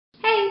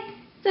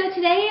So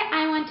today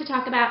I want to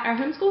talk about our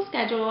homeschool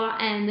schedule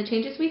and the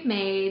changes we've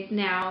made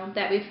now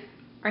that we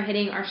are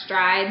hitting our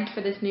stride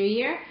for this new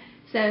year.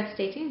 So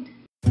stay tuned.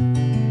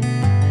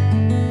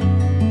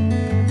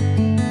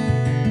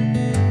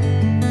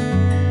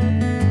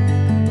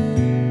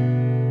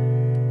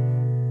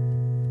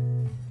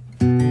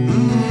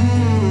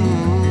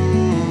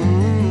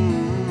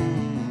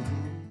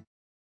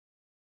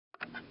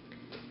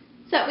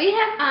 So we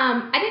have,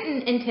 I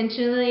didn't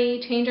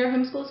intentionally change our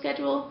homeschool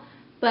schedule,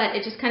 but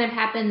it just kind of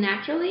happened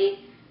naturally.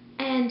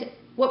 And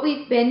what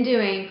we've been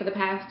doing for the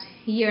past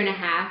year and a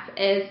half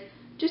is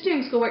just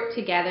doing schoolwork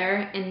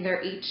together, and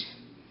they're each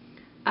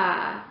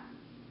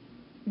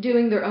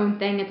doing their own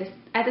thing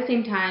at the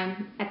same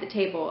time at the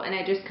table. And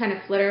I just kind of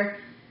flitter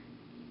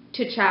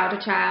to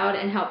child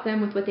and help them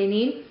with what they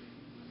need.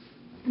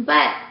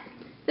 But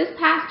this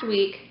past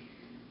week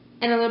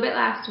and a little bit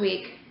last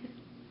week,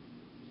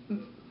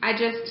 I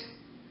just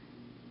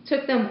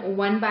took them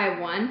one by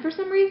one for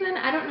some reason.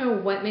 I don't know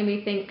what made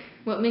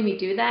me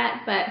do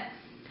that, but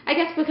I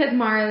guess because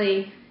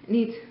Marley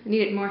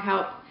needed more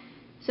help.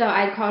 So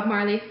I called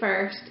Marley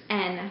first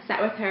and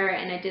sat with her,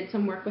 and I did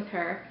some work with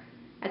her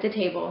at the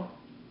table.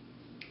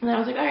 And then I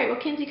was like, all right, well,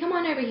 Kinsey, come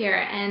on over here.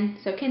 And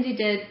so Kinsey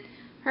did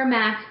her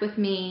math with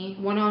me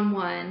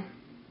one-on-one,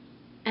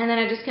 and then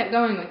I just kept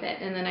going with it.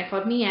 And then I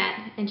called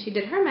Miette, and she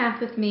did her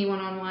math with me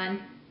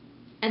one-on-one.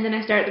 And then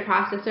I started the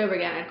process over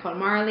again. I'd call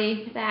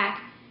Marley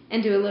back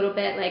and do a little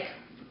bit like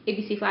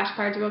ABC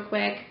flashcards real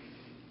quick.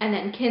 And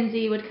then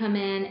Kinsey would come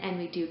in and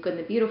we'd do Good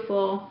and the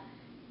Beautiful.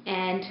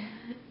 And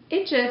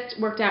it just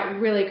worked out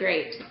really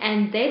great.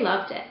 And they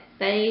loved it.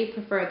 They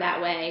prefer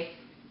that way.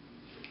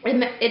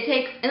 It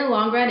takes, in the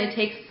long run, it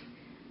takes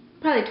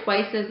probably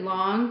twice as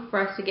long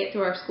for us to get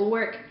through our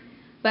schoolwork.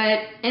 But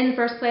in the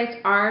first place,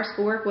 our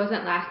schoolwork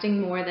wasn't lasting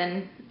more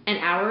than an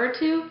hour or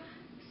two.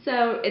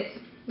 So it's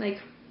like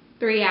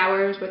 3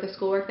 hours worth of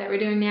schoolwork that we're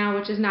doing now,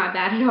 which is not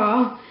bad at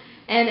all.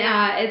 And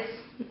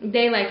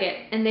they like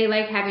it, and they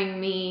like having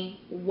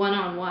me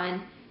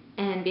one-on-one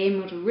and being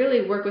able to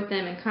really work with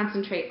them and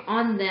concentrate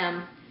on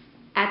them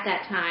at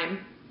that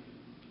time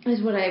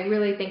is what I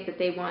really think that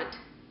they want,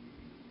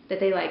 that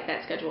they like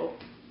that schedule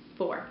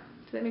for.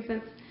 Does that make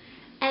sense?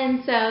 And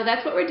so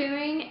that's what we're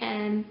doing.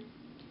 And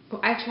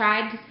I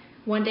tried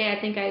one day,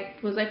 I think I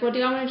was like, well, do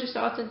y'all want to just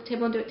all sit at the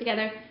table and do it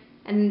together?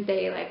 And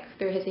they like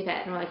threw a hissy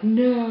fit and were like,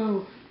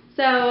 no.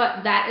 So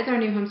that is our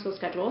new homeschool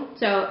schedule.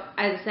 So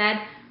as I said,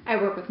 I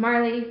work with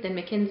Marley, then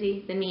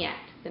Mackenzie, then Miette,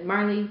 then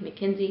Marley,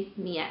 Mackenzie,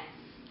 Miette.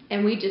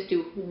 And we just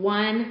do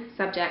one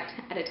subject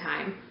at a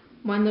time,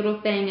 one little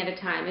thing at a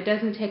time. It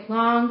doesn't take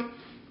long,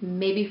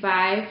 maybe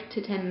 5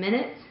 to 10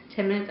 minutes,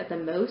 10 minutes at the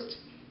most,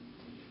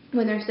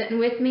 when they're sitting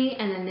with me,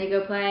 and then they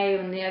go play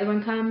when the other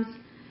one comes.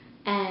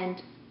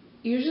 And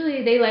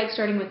usually they like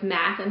starting with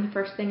math and the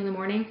first thing in the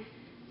morning.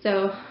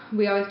 So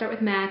we always start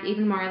with math.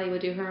 Even Marley will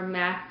do her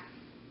math.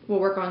 We'll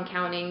work on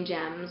counting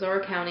gems or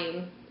a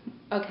counting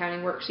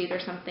worksheet or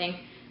something,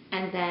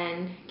 and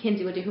then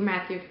Kinsey will do her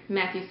math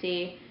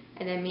UC,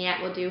 and then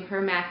Miette will do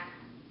her math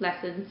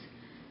lessons,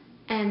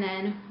 and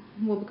then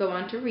we'll go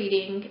on to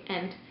reading.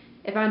 And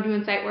if I'm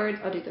doing sight words,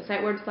 I'll do the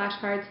sight words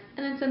flashcards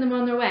and then send them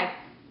on their way.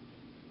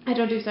 I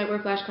don't do sight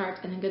word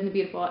flashcards and then Good and the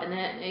Beautiful and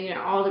then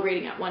all the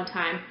reading at one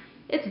time.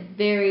 It's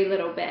very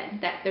little bit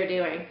that they're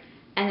doing,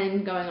 and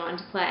then going on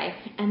to play,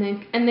 and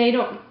they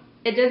don't.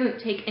 It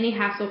doesn't take any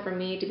hassle for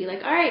me to be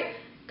like, all right,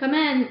 come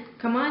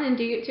on and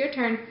it's your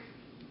turn.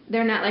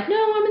 They're not like, no,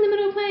 I'm in the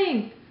middle of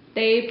playing.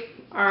 They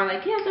are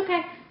like, yes,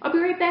 okay, I'll be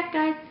right back,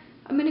 guys.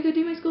 I'm going to go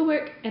do my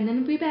schoolwork, and then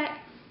I'll be back.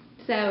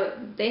 So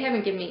they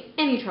haven't given me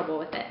any trouble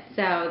with it.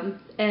 So,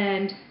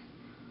 and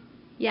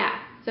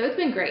yeah, so it's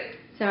been great.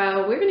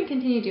 So we're going to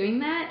continue doing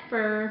that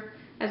for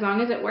as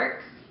long as it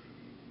works,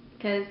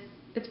 because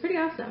it's pretty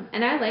awesome.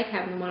 And I like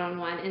having them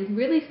one-on-one and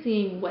really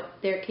seeing what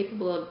they're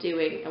capable of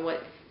doing and what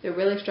they're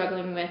really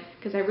struggling with,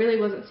 because I really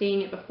wasn't seeing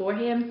it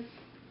beforehand,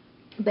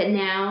 but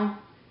now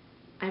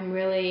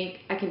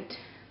I can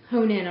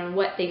hone in on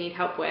what they need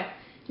help with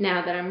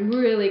now that I'm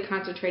really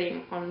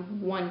concentrating on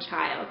one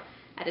child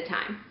at a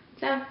time.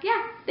 So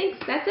yeah, thanks.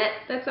 That's it.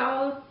 That's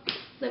all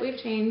that we've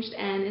changed,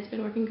 and it's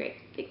been working great.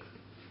 Thanks.